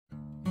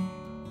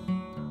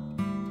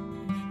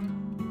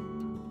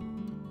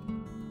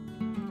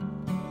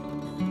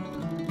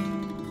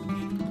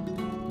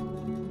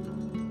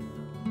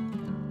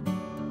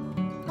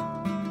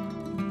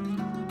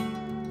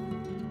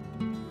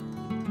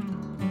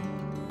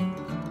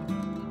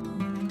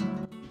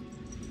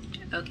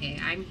Okay,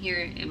 I'm here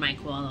in my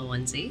koala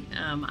onesie.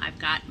 I've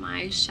got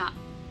my shop...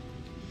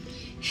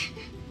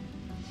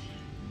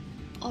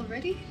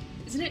 Already?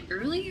 Isn't it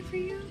early for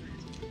you?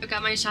 I've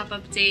got my shop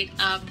update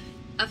up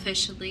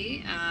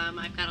officially.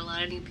 I've got a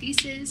lot of new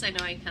pieces. I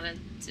know I kind of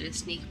did a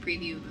sneak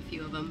preview of a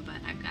few of them, but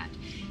I've got,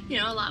 you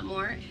know, a lot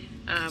more.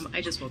 I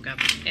just woke up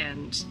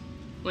and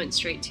went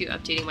straight to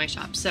updating my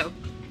shop. So,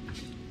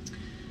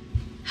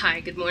 hi,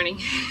 good morning.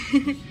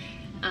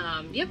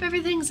 Yep,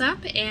 everything's up,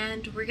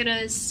 and we're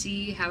gonna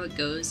see how it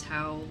goes,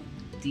 how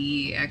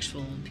the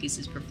actual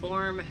pieces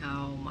perform,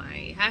 how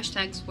my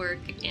hashtags work,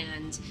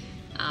 and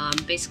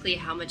basically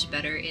how much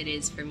better it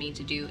is for me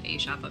to do a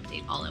shop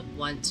update all at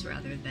once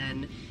rather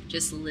than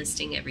just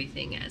listing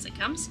everything as it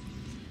comes.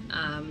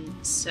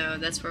 So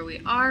that's where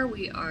we are.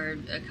 We are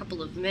a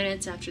couple of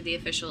minutes after the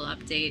official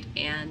update,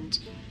 and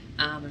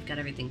I've got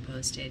everything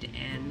posted,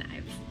 and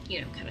I've,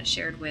 you know, kind of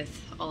shared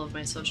with all of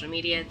my social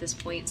media at this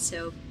point.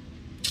 So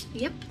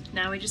yep,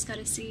 now we just got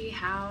to see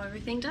how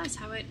everything does,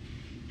 how it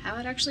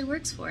actually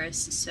works for us.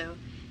 So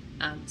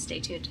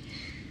stay tuned.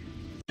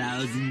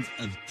 Thousands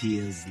of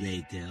tears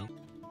later.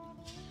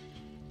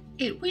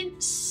 It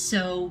went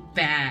so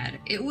bad.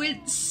 It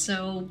went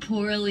so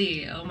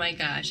poorly. Oh my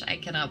gosh, I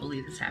cannot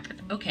believe this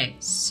happened. Okay,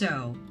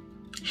 so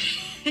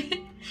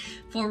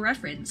for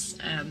reference,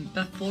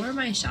 before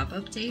my shop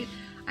update,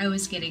 I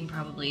was getting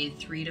probably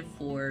 3 to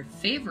 4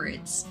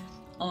 favorites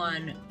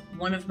on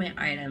one of my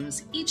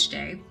items each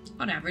day,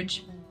 on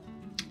average,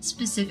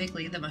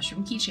 specifically the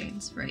Mushroom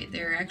Keychains, right?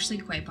 They're actually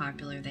quite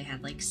popular. They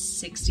had like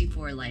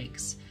 64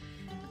 likes,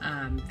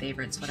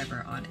 favorites,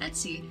 whatever, on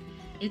Etsy.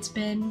 It's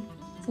been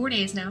 4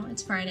 days now,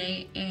 it's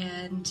Friday,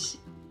 and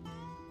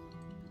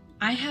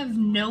I have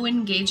no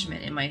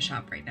engagement in my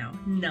shop right now,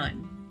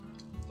 none.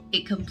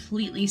 It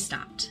completely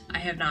stopped. I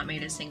have not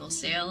made a single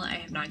sale, I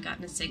have not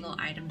gotten a single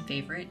item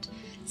favorite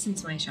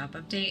since my shop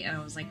update, and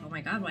I was like, oh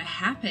my god, what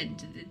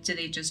happened? Did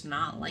they just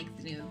not like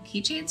the new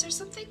keychains or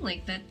something?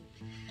 Like,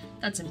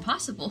 that's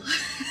impossible.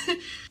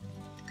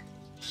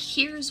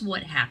 Here's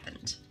what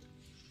happened.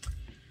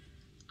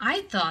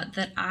 I thought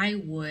that I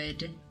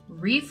would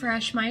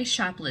refresh my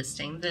shop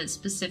listing,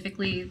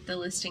 specifically the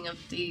listing of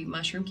the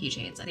Mushroom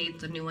Keychains. I think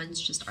the new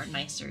ones just are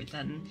nicer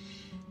than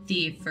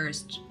the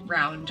first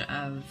round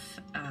of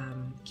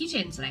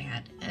keychains that I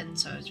had, and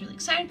so I was really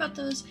excited about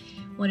those.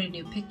 Wanted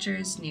new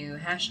pictures, new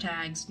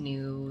hashtags,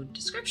 new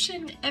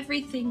description,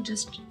 everything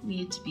just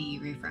needed to be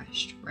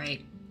refreshed,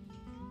 right?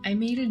 I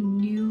made a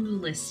new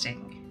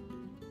listing,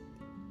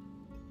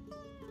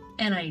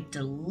 and I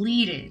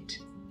deleted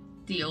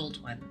the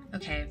old one.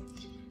 Okay,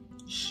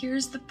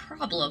 here's the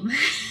problem.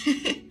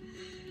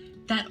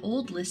 That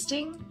old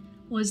listing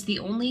was the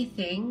only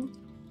thing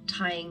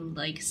tying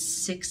like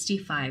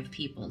 65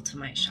 people to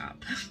my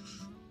shop.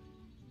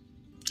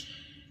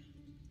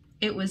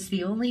 It was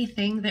the only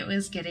thing that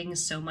was getting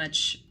so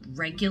much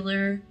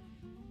regular,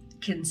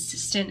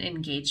 consistent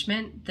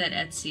engagement that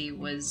Etsy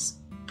was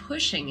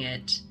pushing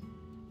it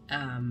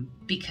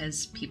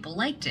because people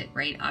liked it,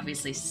 right?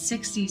 Obviously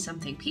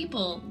 60-something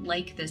people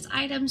like this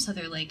item, so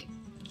they're like,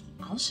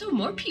 I'll show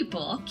more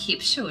people, I'll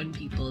keep showing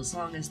people as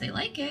long as they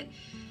like it.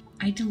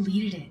 I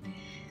deleted it.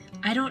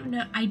 I don't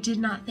know, I did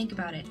not think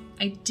about it.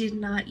 I did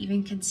not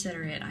even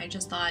consider it. I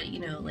just thought, you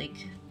know, like,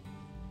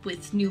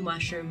 with new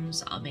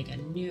mushrooms, I'll make a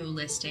new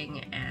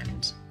listing,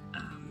 and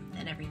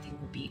everything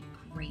will be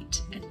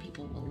great, and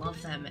people will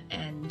love them,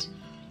 and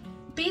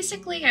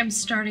basically I'm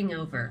starting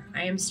over.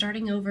 I am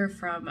starting over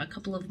from a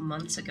couple of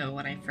months ago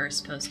when I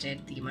first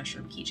posted the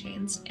Mushroom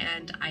Keychains,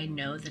 and I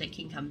know that it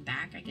can come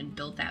back. I can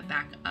build that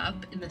back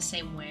up in the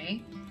same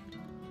way.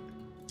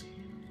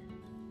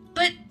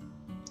 But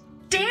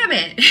damn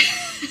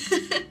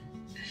it!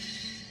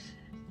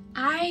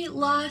 I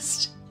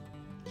lost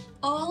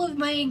all of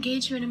my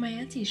engagement in my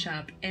Etsy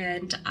shop,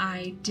 and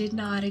I did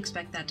not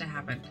expect that to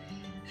happen.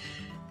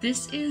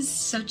 This is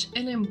such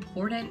an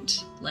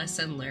important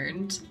lesson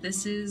learned.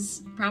 This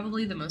is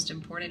probably the most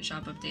important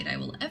shop update I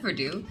will ever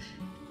do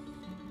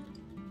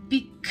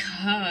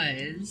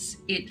because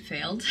it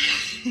failed.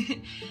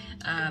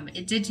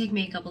 It did take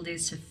me a couple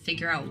days to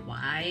figure out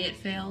why it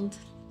failed,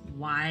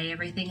 why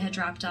everything had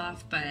dropped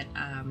off, but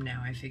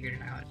now I figured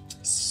it out.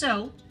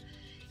 So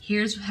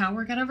here's how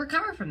we're gonna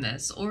recover from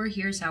this, or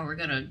here's how we're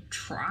gonna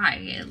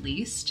try, at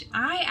least.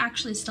 I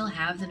actually still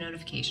have the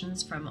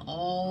notifications from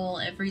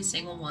every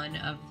single one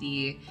of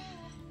the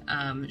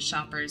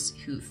shoppers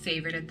who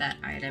favorited that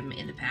item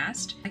in the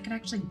past. I can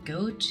actually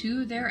go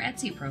to their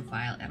Etsy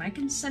profile and I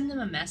can send them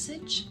a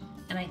message,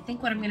 and I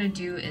think what I'm gonna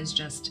do is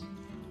just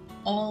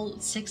all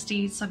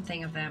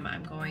 60-something of them,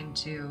 I'm going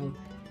to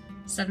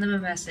send them a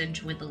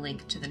message with the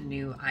link to the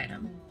new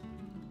item.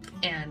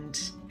 And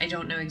I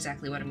don't know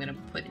exactly what I'm going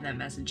to put in that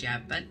message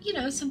yet, but, you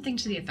know, something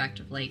to the effect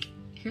of like,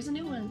 here's a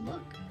new one,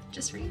 look,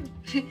 just for you.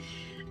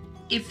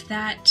 If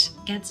that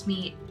gets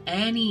me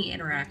any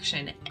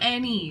interaction,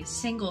 any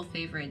single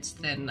favorites,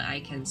 then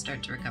I can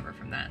start to recover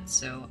from that.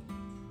 So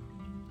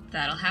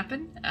that'll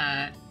happen.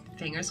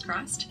 fingers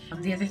crossed.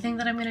 The other thing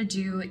that I'm gonna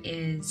do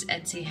is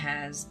Etsy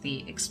has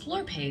the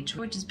Explore page,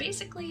 which is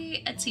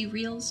basically Etsy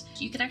Reels.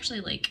 You can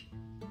actually like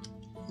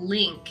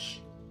link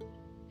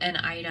an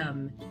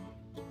item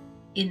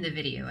in the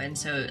video, and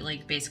so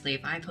like basically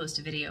if I post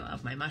a video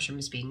of my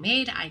mushrooms being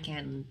made,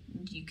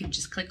 you can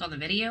just click on the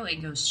video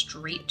and go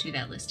straight to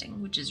that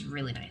listing, which is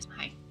really nice.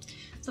 Hi.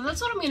 So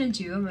that's what I'm gonna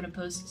do. I'm gonna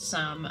post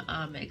some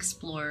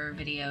Explore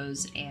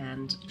videos,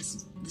 and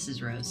this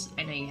is Rose.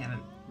 I know you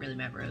haven't really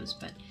met Rose,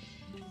 but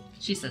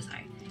she says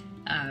hi.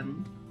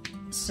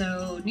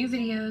 So new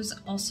videos.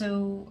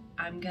 Also,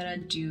 I'm gonna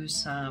do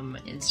some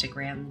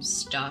Instagram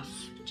stuff,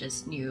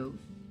 just new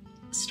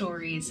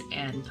stories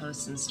and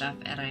posts and stuff,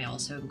 and I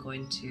also am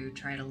going to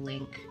try to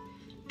link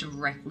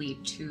directly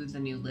to the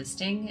new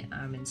listing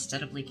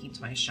instead of linking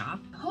to my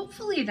shop.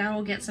 Hopefully that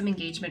will get some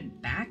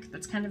engagement back.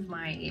 That's kind of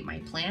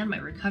my plan, my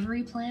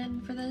recovery plan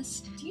for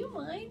this. Do you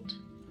mind?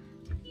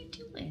 What are you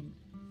doing?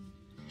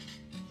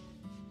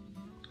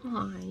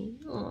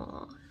 Hi.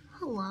 Aw.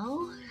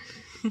 Hello.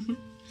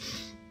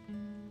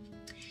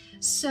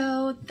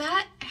 So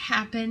that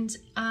happened.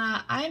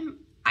 I'm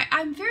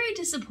very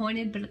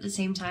disappointed, but at the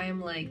same time,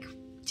 like,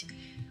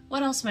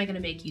 what else am I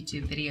gonna make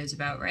YouTube videos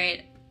about,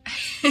 right?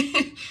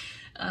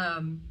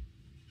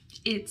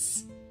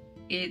 It's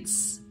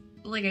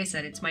like I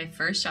said, it's my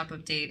first shop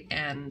update,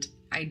 and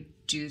I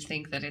do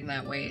think that in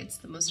that way it's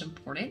the most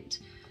important.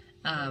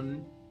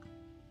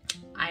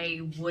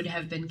 I would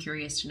have been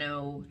curious to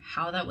know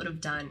how that would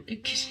have done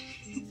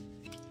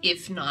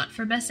if not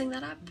for messing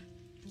that up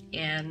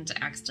and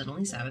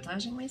accidentally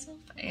sabotaging myself,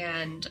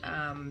 and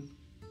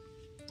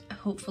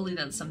hopefully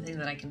that's something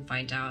that I can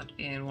find out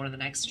in one of the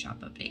next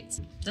shop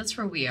updates. That's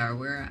where we are.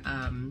 We're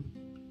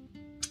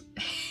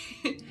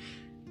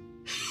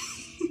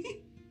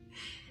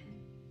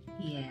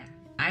yeah.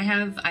 I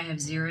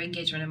have zero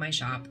engagement in my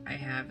shop. I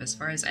have, as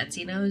far as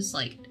Etsy knows,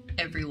 like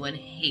everyone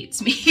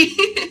hates me.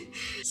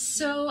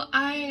 So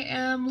I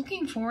am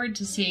looking forward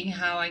to seeing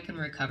how I can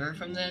recover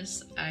from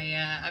this.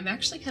 I'm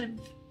actually kind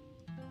of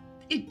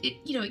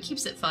it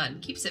keeps it fun,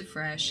 keeps it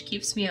fresh,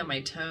 keeps me on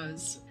my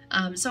toes.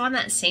 So on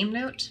that same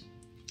note,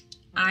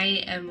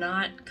 I am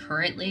not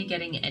currently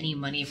getting any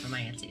money from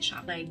my Etsy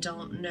shop. I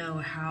don't know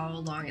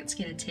how long it's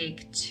gonna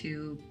take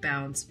to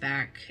bounce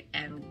back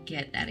and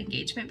get that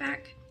engagement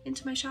back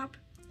into my shop.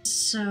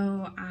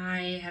 So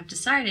I have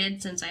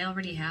decided, since I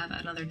already have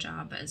another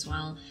job as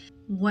well,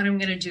 what I'm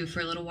gonna do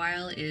for a little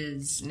while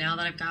is, now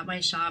that I've got my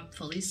shop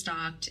fully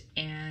stocked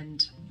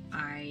and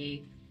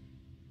I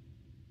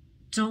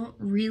don't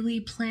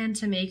really plan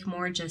to make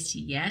more just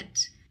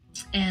yet,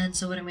 and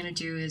so what I'm gonna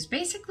do is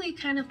basically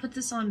kind of put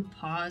this on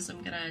pause.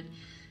 I'm gonna,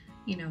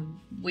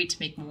 wait to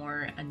make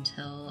more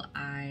until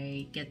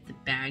I get the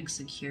bag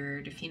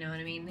secured, if you know what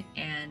I mean,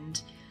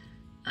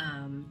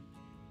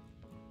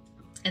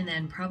 and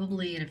then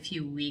probably in a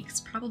few weeks,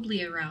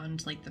 probably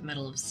around like the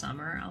middle of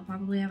summer, I'll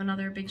probably have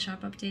another big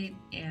shop update,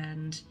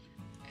 and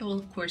I will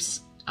of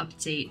course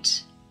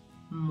update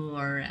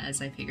more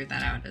as I figure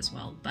that out as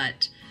well.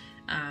 But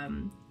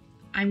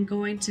I'm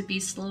going to be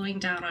slowing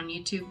down on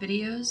YouTube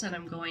videos, and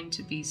I'm going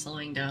to be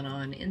slowing down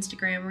on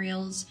Instagram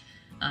Reels.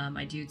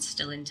 I do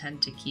still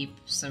intend to keep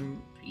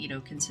some,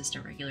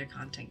 consistent regular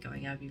content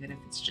going up, even if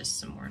it's just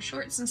some more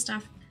shorts and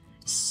stuff.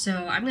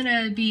 So I'm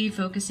gonna be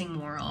focusing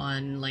more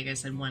on, like I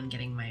said, one,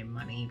 getting my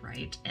money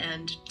right,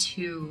 and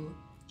two,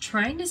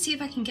 trying to see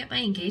if I can get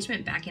my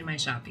engagement back in my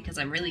shop, because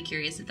I'm really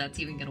curious if that's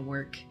even gonna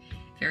work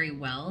very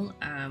well,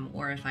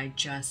 or if I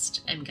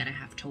just am gonna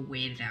have to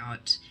wait it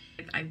out.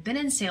 I've been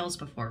in sales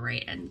before,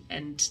 right?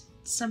 And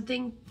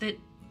something that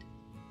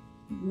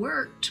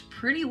worked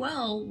pretty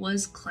well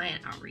was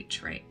client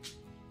outreach, right?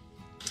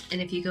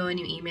 And if you go and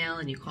you email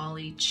and you call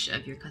each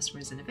of your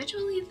customers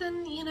individually,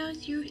 then you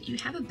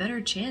have a better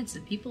chance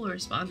of people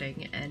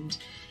responding and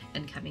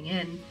coming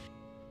in.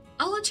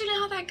 I'll let you know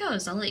how that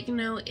goes. I'll let you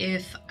know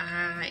if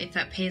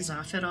that pays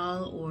off at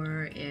all,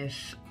 or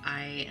if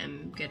I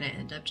am gonna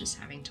end up just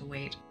having to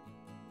wait.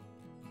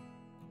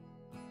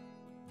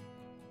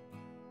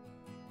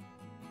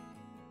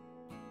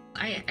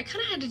 I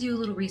kind of had to do a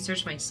little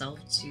research myself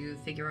to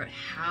figure out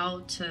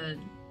how to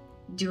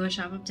do a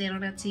shop update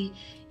on Etsy.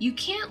 You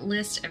can't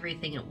list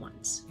everything at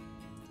once.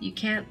 You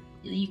can't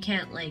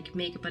like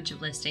make a bunch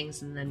of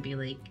listings and then be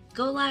like,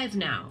 go live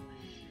now.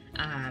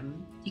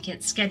 You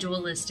can't schedule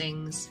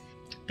listings.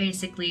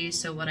 Basically,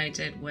 so what I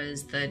did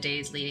was, the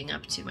days leading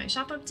up to my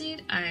shop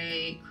update,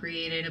 I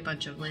created a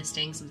bunch of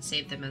listings and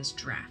saved them as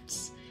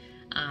drafts.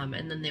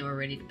 And then they were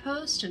ready to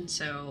post, and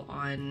so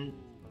on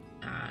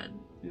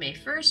May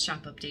 1st,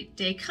 shop update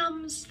day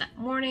comes that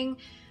morning.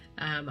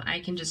 I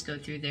can just go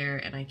through there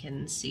and I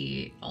can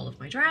see all of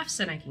my drafts,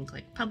 and I can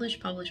click publish,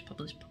 publish,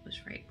 publish,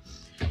 publish, right?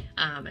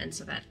 And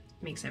so that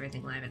makes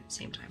everything live at the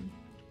same time.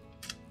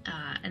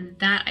 And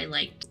that I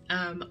liked.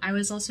 I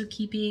was also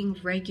keeping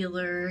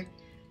regular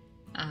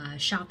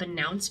shop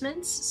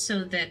announcements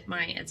so that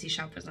my Etsy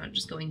shop was not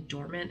just going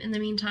dormant in the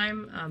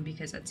meantime,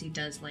 because Etsy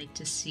does like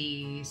to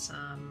see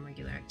some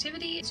regular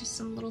activity. It's just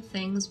some little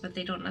things, but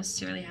they don't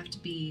necessarily have to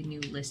be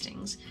new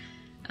listings.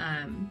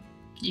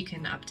 you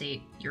can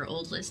update your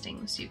old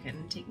listings. You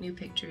can take new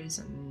pictures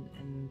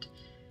and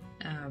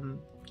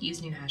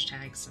use new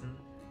hashtags, and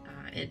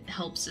it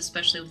helps,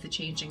 especially with the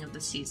changing of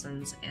the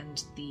seasons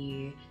and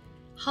the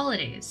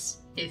holidays.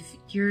 If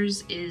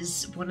yours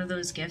is one of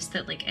those gifts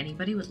that like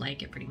anybody would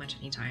like at pretty much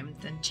any time,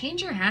 then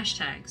change your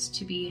hashtags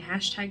to be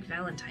hashtag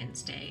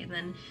Valentine's Day, and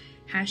then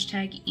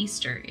hashtag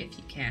Easter if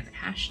you can,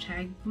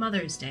 hashtag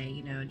Mother's Day,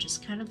 you know,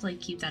 just kind of like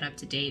keep that up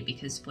to date,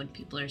 because when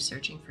people are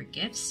searching for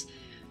gifts,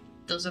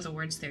 those are the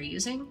words they're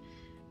using.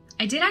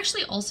 I did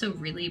actually also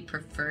really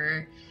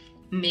prefer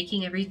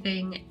making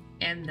everything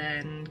and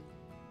then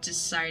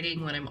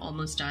deciding when I'm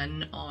almost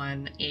done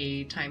on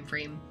a time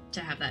frame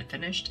to have that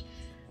finished,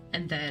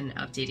 and then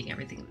updating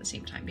everything at the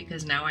same time,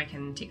 because now I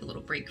can take a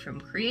little break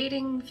from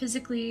creating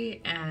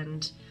physically,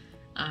 and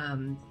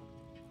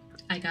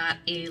I got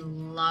a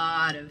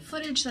lot of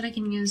footage that I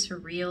can use for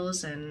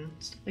reels and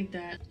stuff like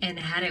that. And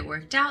had it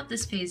worked out,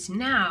 this phase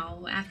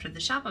now, after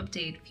the shop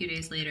update a few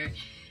days later,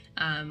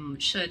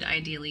 should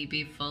ideally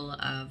be full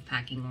of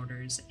packing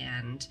orders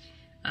and,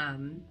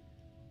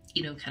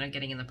 you know, kind of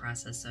getting in the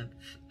process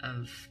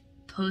of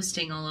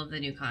posting all of the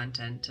new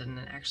content and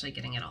actually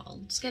getting it all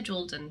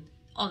scheduled and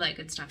all that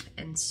good stuff.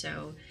 And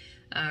so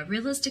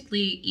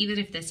realistically, even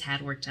if this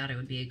had worked out, it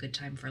would be a good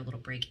time for a little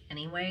break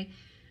anyway.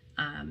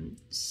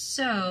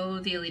 So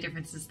the only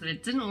difference is that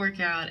it didn't work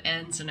out,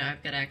 and so now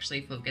I've got to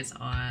actually focus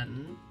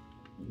on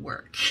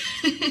work.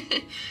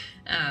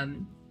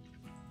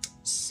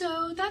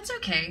 So that's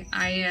okay.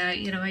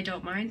 You know, I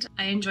don't mind.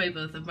 I enjoy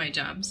both of my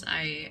jobs.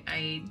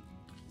 I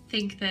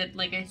think that,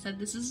 like I said,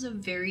 this is a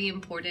very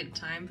important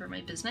time for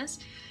my business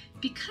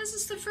because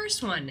it's the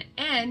first one,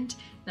 and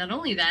not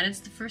only that, it's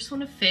the first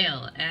one to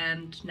fail,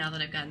 and now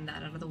that I've gotten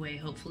that out of the way,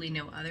 hopefully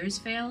no others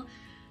fail.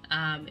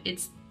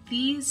 It's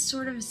these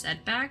sort of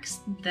setbacks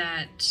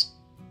that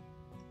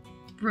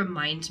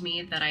remind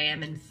me that I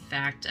am in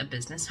fact a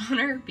business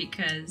owner,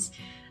 because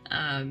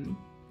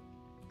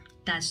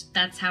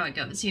that's how it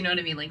goes, you know what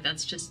I mean? Like,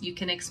 that's just, you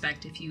can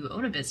expect if you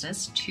own a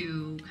business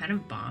to kind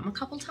of bomb a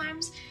couple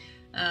times,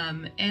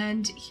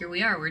 and here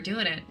we are, we're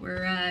doing it,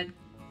 we're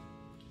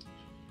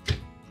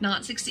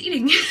not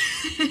succeeding.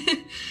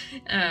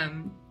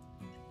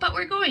 But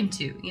we're going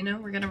to, you know,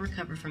 we're going to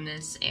recover from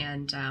this,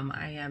 and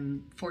I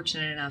am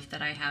fortunate enough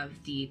that I have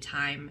the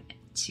time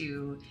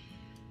to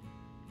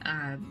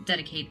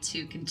dedicate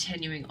to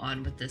continuing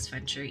on with this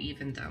venture,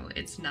 even though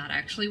it's not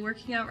actually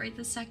working out right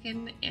this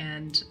second.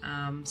 And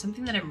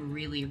something that I'm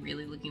really,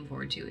 really looking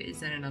forward to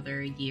is in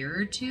another year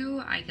or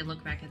two, I can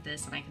look back at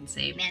this and I can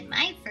say, man,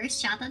 my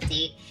first shop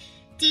update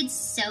did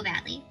so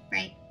badly,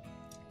 right?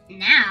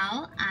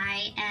 Now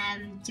I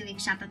am doing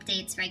shop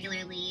updates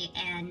regularly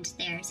and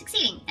they're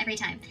succeeding every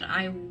time.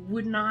 I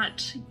would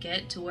not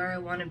get to where I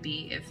want to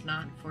be if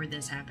not for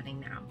this happening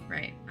now,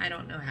 right? I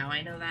don't know how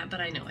I know that,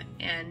 but I know it.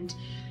 And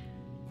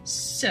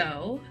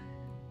so,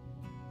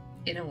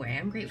 in a way,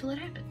 I'm grateful it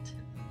happened.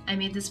 I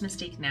made this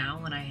mistake now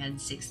when I had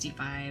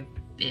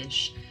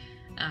 65-ish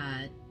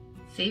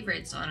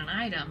favorites on an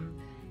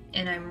item,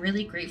 and I'm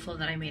really grateful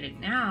that I made it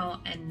now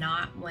and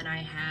not when I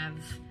have,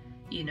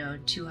 you know,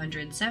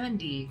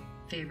 270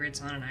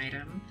 favorites on an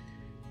item,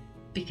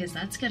 because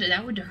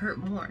that would hurt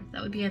more.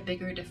 That would be a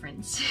bigger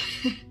difference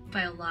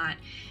by a lot.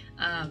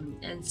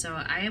 And so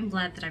I am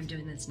glad that I'm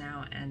doing this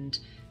now and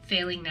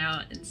failing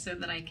now, and so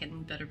that I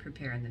can better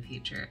prepare in the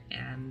future.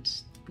 And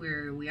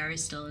we are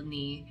still in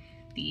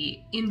the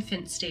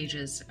infant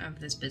stages of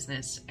this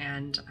business,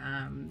 and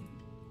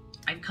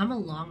I've come a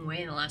long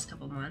way in the last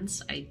couple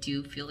months. I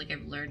do feel like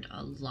I've learned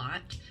a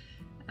lot.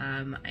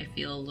 I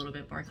feel a little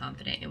bit more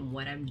confident in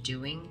what I'm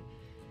doing,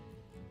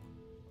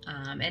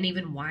 and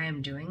even why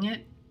I'm doing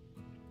it.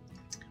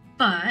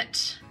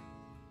 But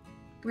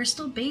we're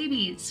still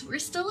babies. We're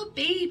still a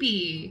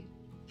baby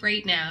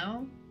right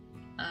now.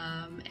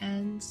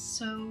 And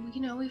so,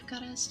 you know, we've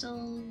got to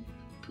still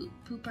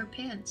poop our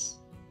pants.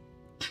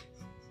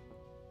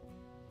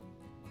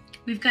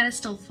 We've got to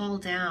still fall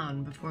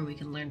down before we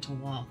can learn to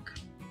walk.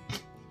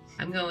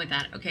 I'm going with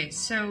that. Okay,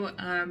 so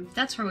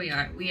that's where we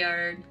are. We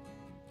are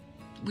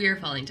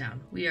falling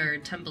down. We are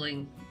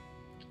tumbling,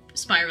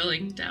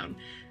 spiraling down.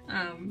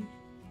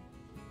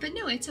 But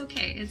no, it's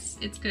okay.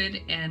 It's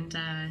good, and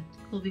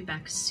we'll be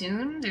back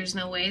soon. There's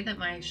no way that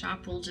my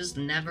shop will just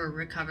never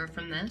recover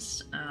from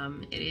this.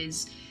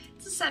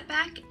 It's a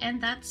setback, and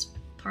that's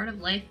part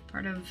of life,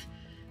 part of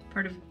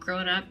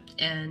growing up,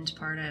 and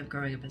part of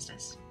growing a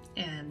business.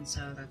 And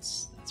so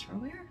that's where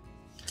we are.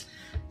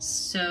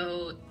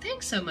 So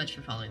thanks so much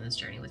for following this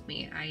journey with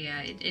me.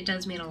 It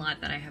does mean a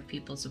lot that I have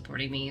people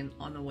supporting me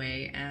on the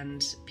way,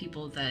 and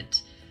people that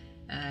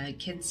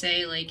can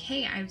say like,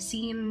 hey, I've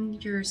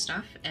seen your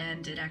stuff,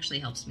 and it actually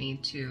helps me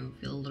to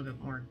feel a little bit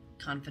more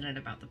confident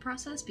about the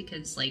process,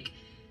 because like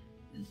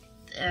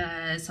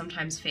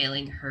sometimes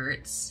failing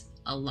hurts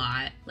a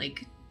lot,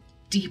 like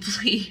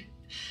deeply,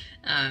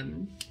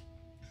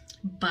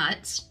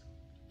 but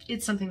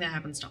it's something that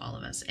happens to all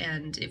of us,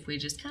 and if we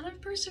just kind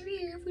of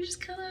persevere, if we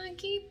just kind of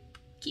keep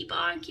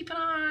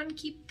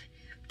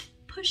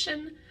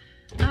pushing,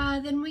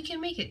 then we can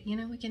make it. You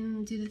know, we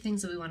can do the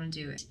things that we want to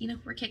do. You know,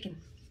 we're kicking.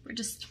 We're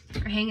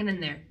hanging in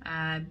there.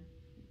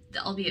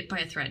 Albeit by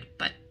a thread,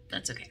 but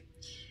that's okay.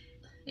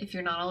 If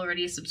you're not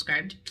already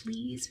subscribed,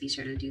 please be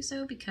sure to do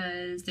so,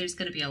 because there's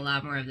going to be a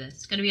lot more of this.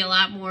 It's going to be a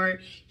lot more,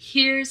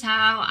 here's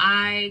how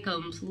I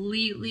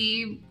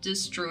completely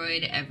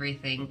destroyed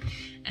everything,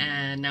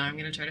 and now I'm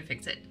going to try to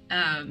fix it.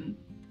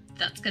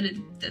 That's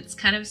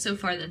kind of, so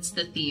far, that's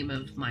the theme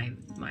of my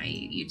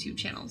YouTube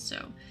channel.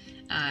 So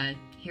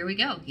here we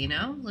go, you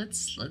know,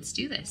 let's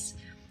do this.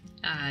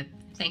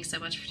 Thanks so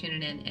much for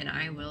tuning in, and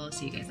I will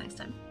see you guys next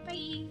time.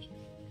 Bye!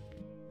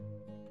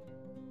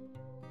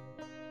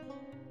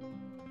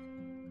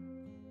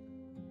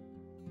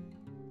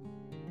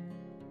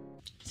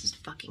 This is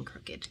fucking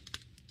crooked.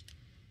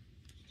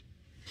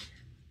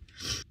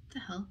 What the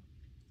hell?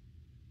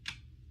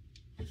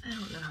 I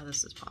don't know how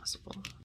this is possible.